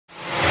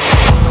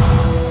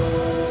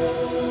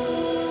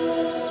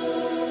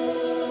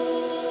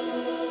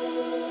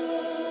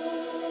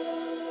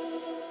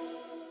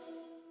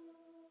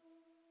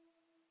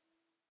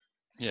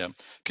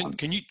Yeah. Um,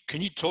 Can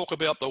you talk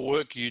about the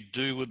work you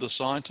do with the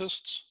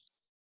scientists?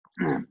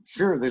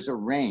 Sure, there's a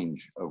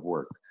range of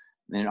work,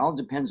 and it all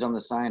depends on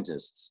the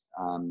scientists.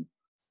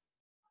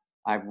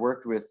 I've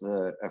worked with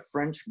a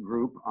French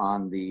group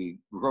on the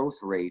growth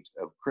rate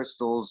of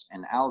crystals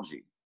and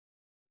algae,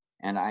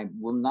 and I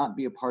will not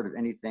be a part of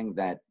anything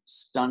that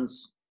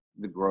stunts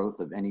the growth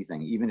of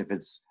anything, even if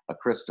it's a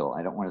crystal.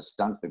 I don't want to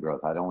stunt the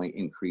growth. I'd only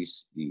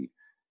increase the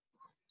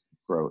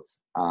growth.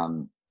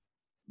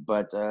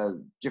 But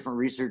different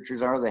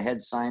researchers are the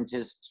head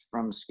scientists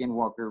from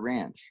Skinwalker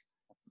Ranch.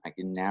 I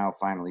can now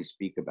finally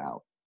speak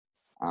about.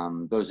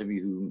 Those of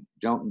you who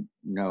don't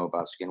know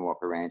about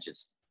Skinwalker Ranch,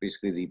 it's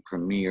basically the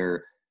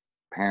premier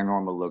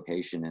paranormal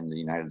location in the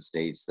United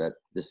States that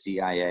the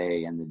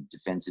CIA and the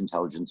Defense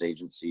Intelligence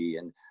Agency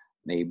and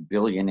a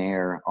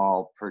billionaire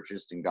all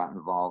purchased and got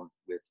involved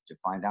with to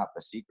find out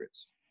the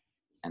secrets.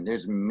 And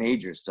there's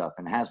major stuff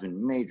and has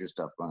been major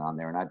stuff going on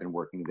there. And I've been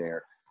working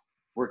there,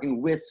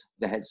 working with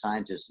the head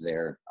scientist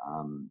there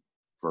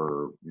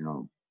for,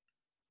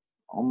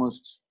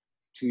 almost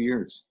 2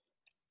 years.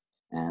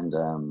 And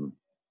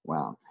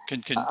wow.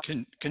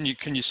 Can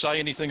you say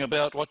anything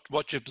about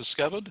what you've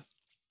discovered?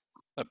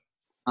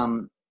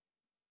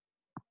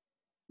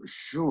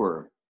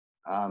 Sure.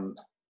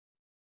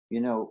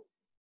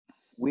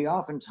 We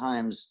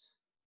oftentimes,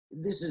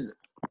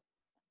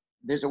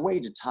 there's a way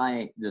to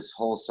tie this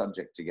whole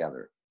subject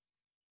together.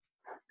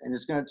 And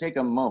it's going to take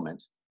a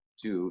moment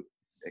to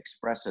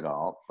express it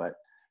all, but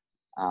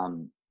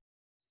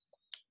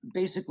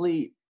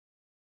basically,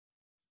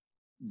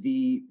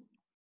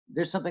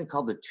 there's something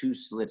called the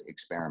two-slit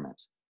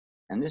experiment.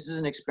 And this is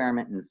an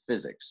experiment in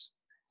physics.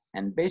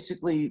 And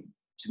basically,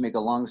 to make a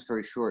long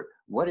story short,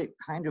 what it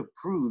kind of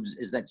proves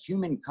is that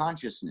human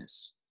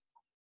consciousness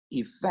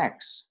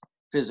affects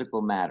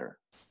physical matter.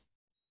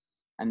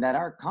 And that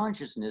our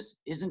consciousness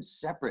isn't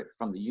separate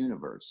from the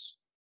universe.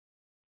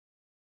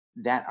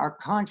 That our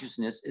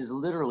consciousness is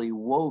literally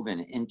woven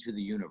into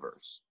the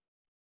universe.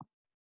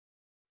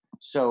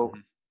 So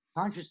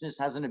consciousness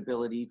has an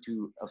ability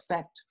to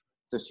affect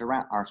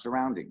our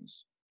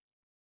surroundings.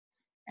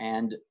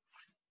 And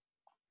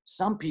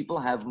some people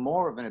have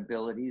more of an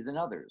ability than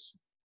others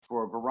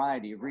for a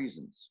variety of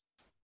reasons.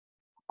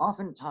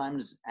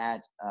 Oftentimes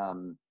at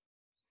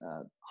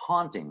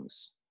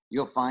hauntings,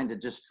 you'll find a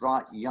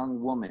distraught young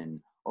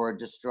woman or a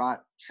distraught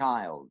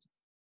child.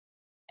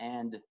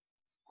 And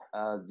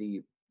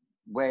the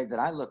way that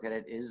I look at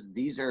it is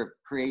these are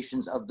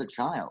creations of the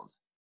child.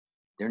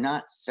 They're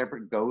not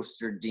separate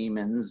ghosts or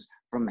demons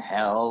from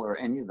hell or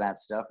any of that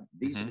stuff.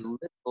 These are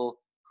literal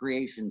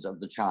creations of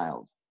the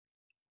child.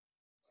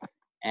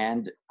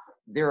 And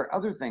there are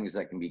other things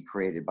that can be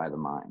created by the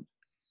mind.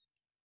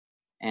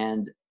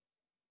 And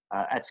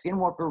at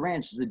Skinwalker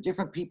Ranch, the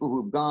different people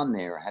who've gone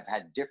there have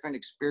had different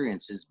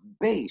experiences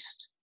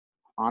based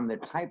on the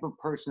type of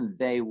person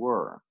they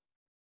were.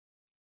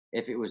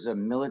 If it was a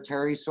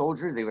military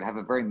soldier, they would have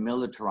a very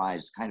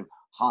militarized kind of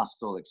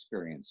hostile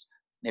experience.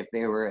 If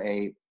they were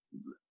a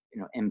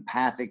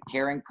empathic,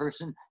 caring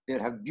person, they'd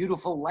have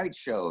beautiful light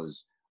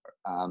shows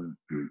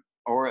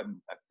or a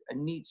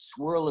neat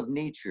swirl of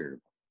nature.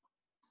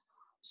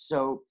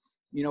 So,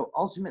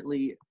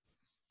 ultimately,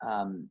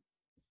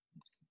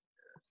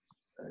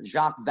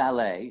 Jacques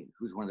Vallée,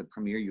 who's one of the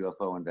premier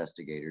UFO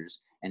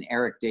investigators, and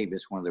Eric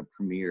Davis, one of the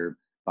premier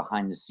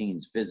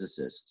behind-the-scenes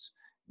physicists,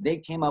 they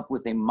came up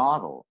with a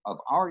model of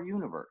our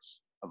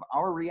universe, of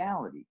our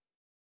reality,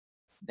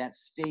 that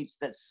states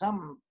that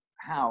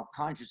somehow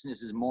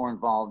consciousness is more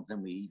involved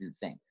than we even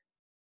think.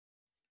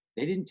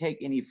 They didn't take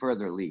any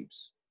further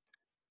leaps.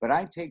 But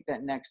I take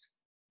that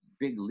next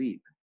big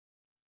leap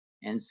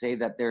and say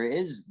that there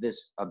is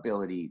this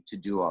ability to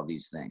do all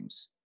these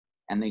things.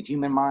 And the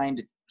human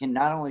mind can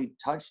not only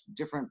touch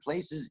different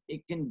places,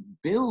 it can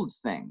build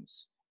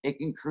things. It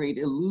can create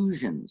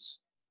illusions.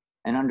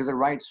 And under the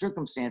right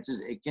circumstances,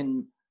 it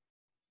can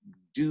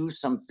do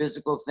some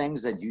physical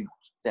things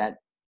that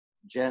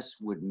just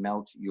would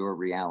melt your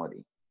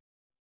reality.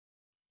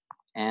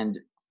 And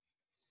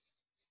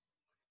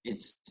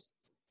it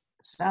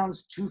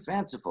sounds too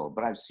fanciful,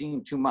 but I've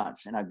seen too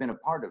much and I've been a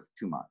part of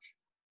too much.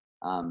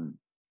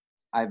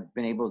 I've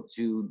been able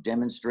to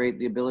demonstrate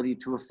the ability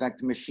to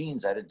affect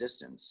machines at a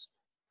distance.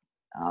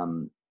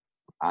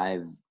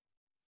 I've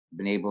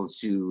been able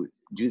to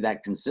do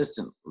that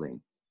consistently.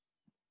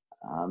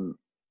 And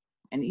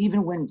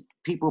even when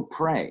people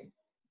pray,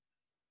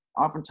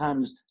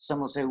 oftentimes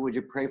someone will say, would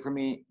you pray for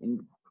me? And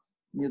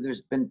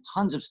there's been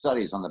tons of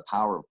studies on the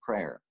power of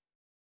prayer.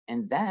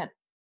 And that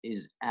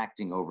is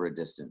acting over a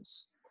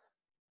distance.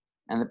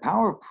 And the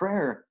power of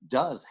prayer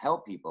does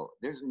help people.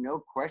 There's no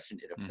question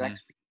it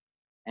affects people.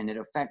 And it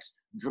affects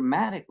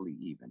dramatically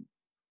even.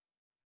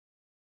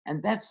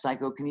 And that's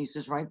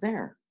psychokinesis right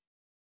there,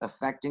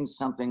 affecting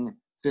something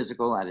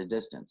physical at a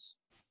distance.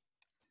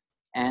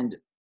 And,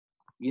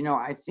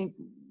 I think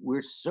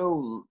we're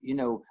so,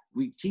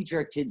 we teach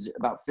our kids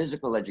about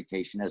physical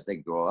education as they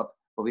grow up,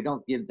 but we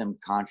don't give them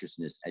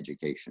consciousness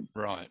education.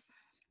 Right.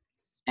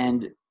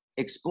 And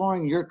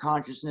exploring your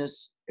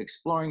consciousness,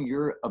 exploring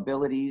your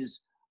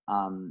abilities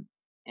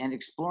and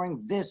exploring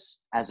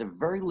this as a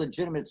very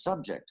legitimate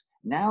subject.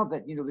 Now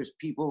that, you know, there's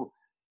people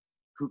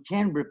who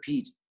can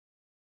repeat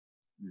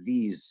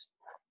these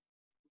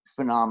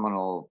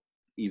phenomenal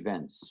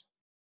events,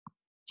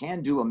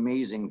 can do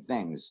amazing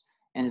things,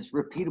 and it's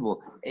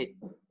repeatable. It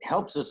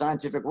helps the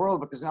scientific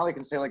world because now they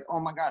can say, like, oh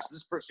my gosh,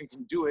 this person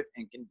can do it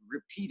and can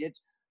repeat it.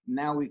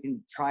 Now we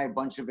can try a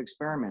bunch of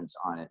experiments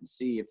on it and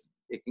see if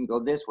it can go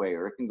this way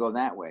or it can go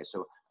that way.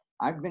 So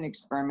I've been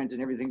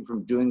experimenting everything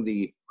from doing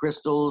the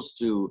crystals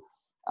to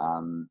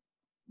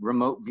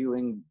remote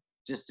viewing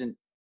distant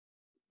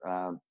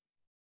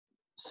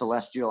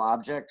celestial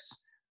objects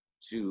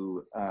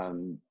to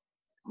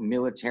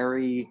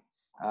military,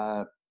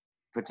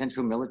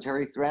 potential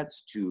military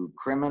threats, to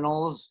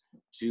criminals,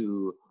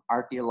 to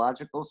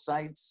archaeological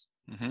sites.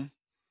 Mm-hmm.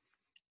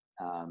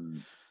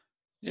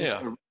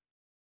 Yeah.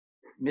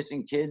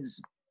 Missing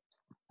kids,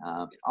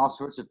 all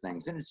sorts of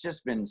things. And it's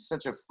just been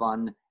such a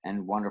fun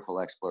and wonderful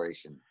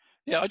exploration.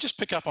 Yeah, I just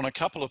pick up on a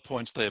couple of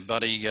points there,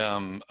 buddy,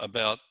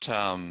 about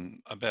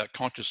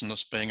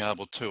consciousness being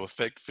able to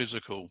affect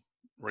physical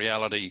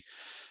reality.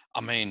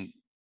 I mean,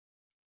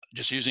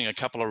 just using a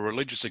couple of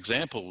religious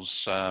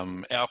examples,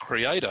 our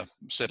Creator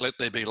said, "Let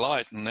there be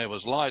light," and there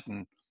was light,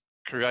 and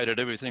created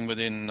everything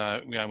within,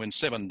 in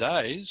 7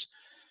 days.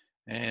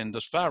 And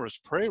as far as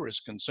prayer is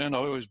concerned, I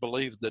always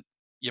believe that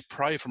you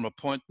pray from a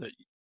point that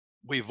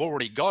we've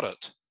already got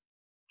it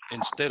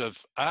instead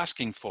of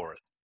asking for it.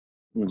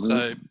 Mm-hmm.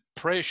 So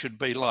prayer should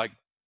be like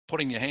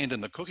putting your hand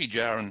in the cookie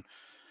jar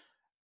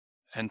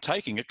and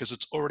taking it because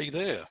it's already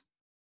there.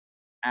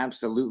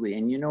 Absolutely.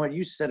 And you know what?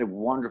 You said a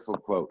wonderful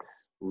quote,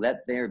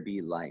 "Let there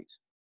be light."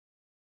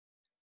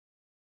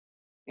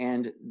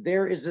 And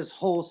there is this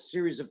whole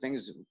series of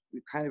things.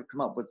 We've kind of come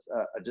up with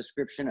a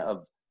description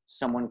of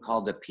someone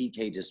called a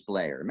PK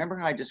displayer. Remember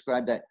how I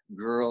described that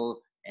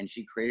girl and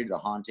she created a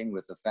haunting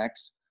with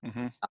effects?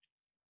 Mm-hmm.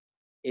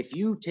 If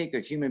you take a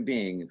human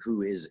being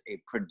who is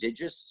a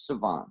prodigious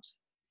savant,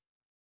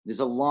 there's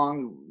a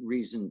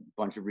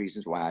bunch of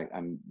reasons why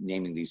I'm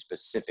naming these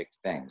specific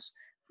things.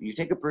 You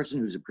take a person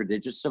who's a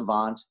prodigious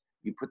savant,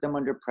 you put them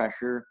under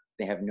pressure,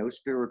 they have no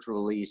spiritual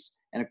release,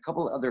 and a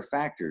couple other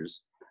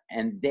factors,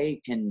 and they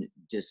can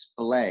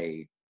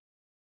display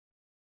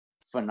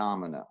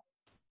phenomena.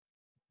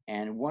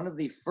 And one of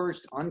the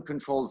first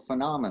uncontrolled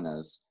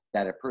phenomena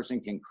that a person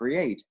can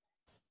create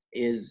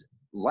is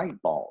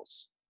light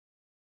balls.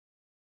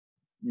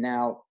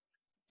 Now,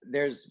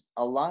 there's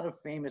a lot of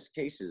famous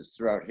cases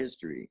throughout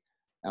history.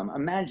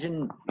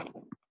 Imagine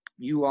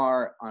you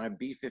are on a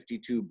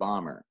B-52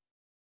 bomber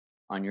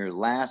on your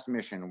last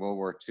mission in World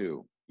War II.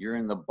 You're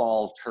in the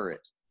ball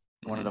turret,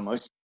 one of the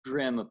most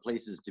grim of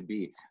places to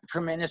be.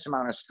 Tremendous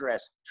amount of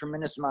stress,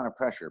 tremendous amount of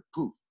pressure.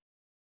 Poof.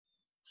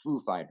 Foo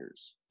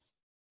Fighters.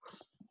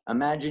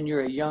 Imagine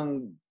you're a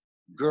young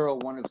girl,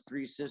 one of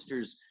 3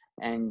 sisters,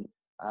 and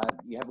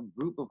you have a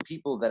group of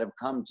people that have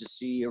come to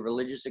see a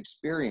religious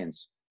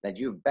experience that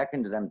you've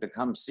beckoned them to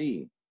come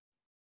see.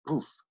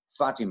 Poof,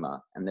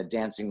 Fatima and the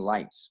dancing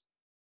lights.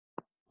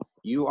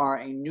 You are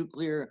a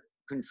nuclear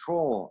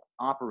control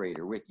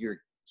operator with your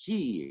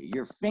key,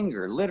 your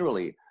finger,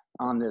 literally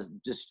on the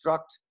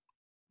destruct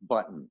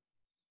button.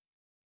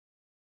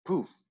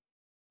 Poof,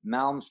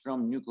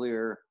 Malmstrom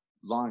nuclear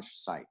launch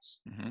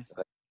sites,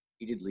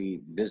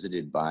 repeatedly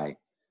visited by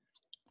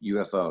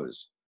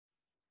UFOs.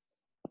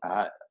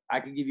 I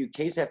could give you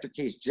case after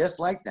case just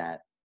like that,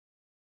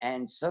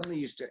 and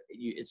suddenly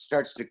it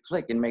starts to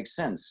click and make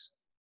sense.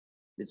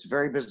 It's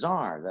very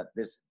bizarre that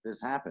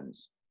this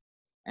happens.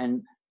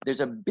 And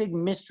there's a big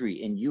mystery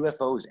in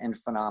UFOs and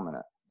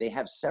phenomena. They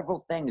have several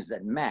things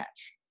that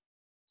match.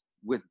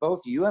 With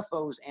both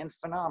UFOs and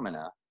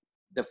phenomena,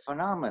 the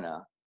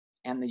phenomena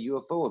and the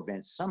UFO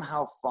event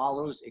somehow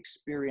follows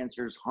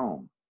experiencers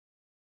home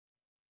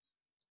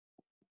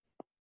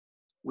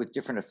with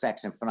different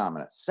effects and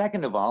phenomena.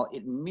 Second of all,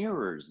 it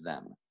mirrors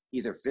them,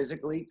 either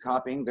physically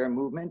copying their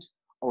movement,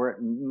 or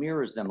it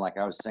mirrors them, like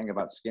I was saying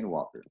about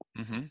Skinwalker.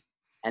 Mm-hmm.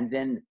 And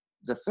then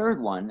the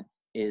third one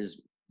is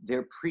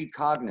they're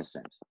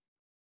precognizant.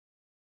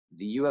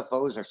 The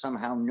UFOs are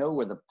somehow know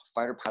where the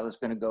fighter pilot's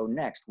going to go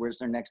next. Where's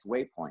their next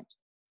waypoint?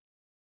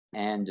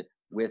 And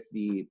with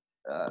the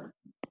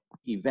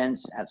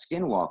events at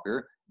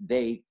Skinwalker,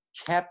 they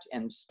kept,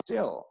 and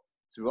still,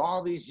 through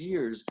all these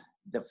years,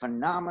 the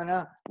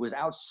phenomena was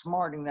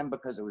outsmarting them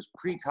because it was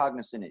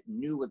precognizant. It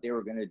knew what they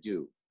were going to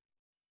do.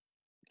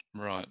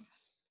 Right.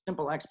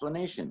 Simple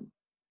explanation.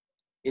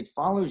 It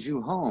follows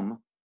you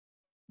home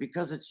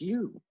because it's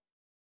you.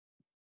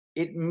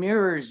 It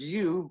mirrors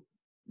you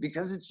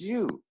because it's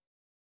you.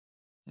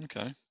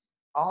 Okay.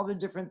 All the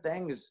different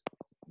things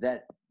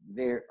that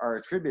there are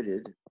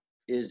attributed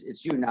is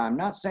it's you. Now, I'm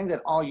not saying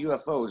that all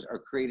UFOs are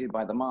created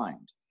by the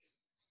mind,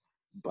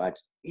 but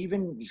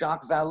even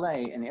Jacques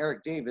Vallée and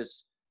Eric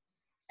Davis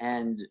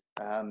and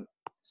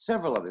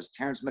several others,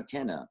 Terence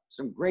McKenna,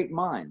 some great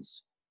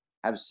minds,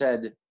 have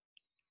said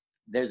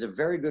there's a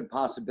very good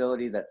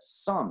possibility that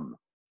some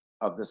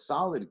of the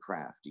solid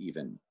craft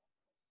even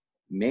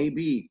may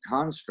be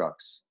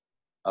constructs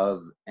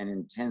of an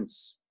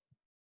intense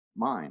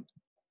mind.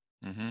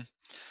 Mm-hmm.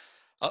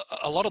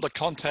 A lot of the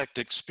contact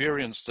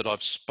experience that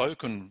I've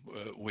spoken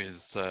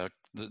with,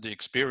 the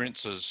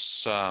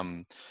experiences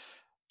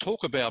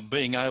talk about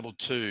being able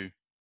to,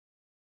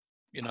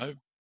 you know,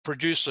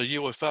 produce a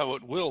UFO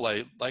at will.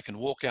 They can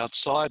walk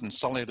outside and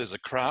suddenly there's a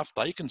craft,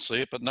 they can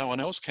see it, but no one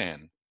else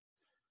can.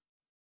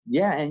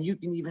 Yeah, and you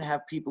can even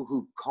have people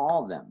who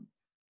call them.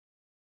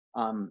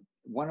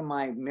 One of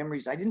my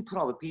memories, I didn't put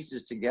all the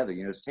pieces together.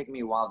 You know, it's taken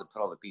me a while to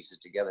put all the pieces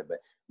together, but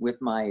with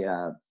my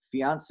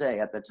fiance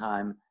at the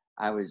time,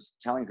 I was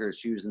telling her,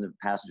 she was in the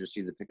passenger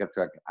seat of the pickup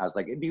truck. I was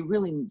like, it'd be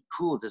really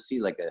cool to see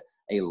like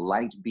a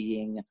light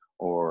being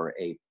or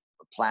a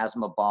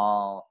plasma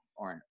ball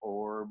or an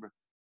orb,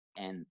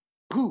 and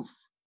poof,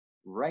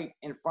 right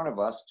in front of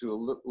us to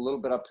a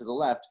little bit up to the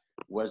left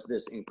was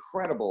this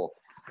incredible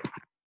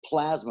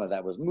plasma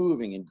that was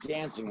moving and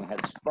dancing and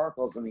had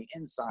sparkles on the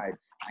inside.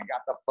 I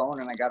got the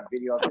phone and I got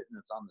video of it, and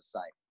it's on the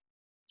site.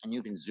 And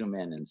you can zoom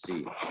in and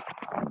see.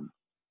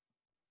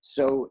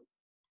 So,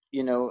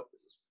 you know,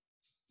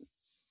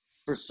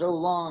 for so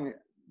long,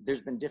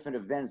 there's been different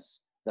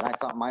events that I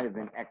thought might have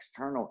been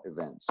external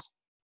events.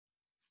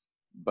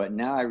 But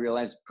now I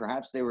realize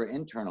perhaps they were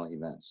internal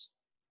events.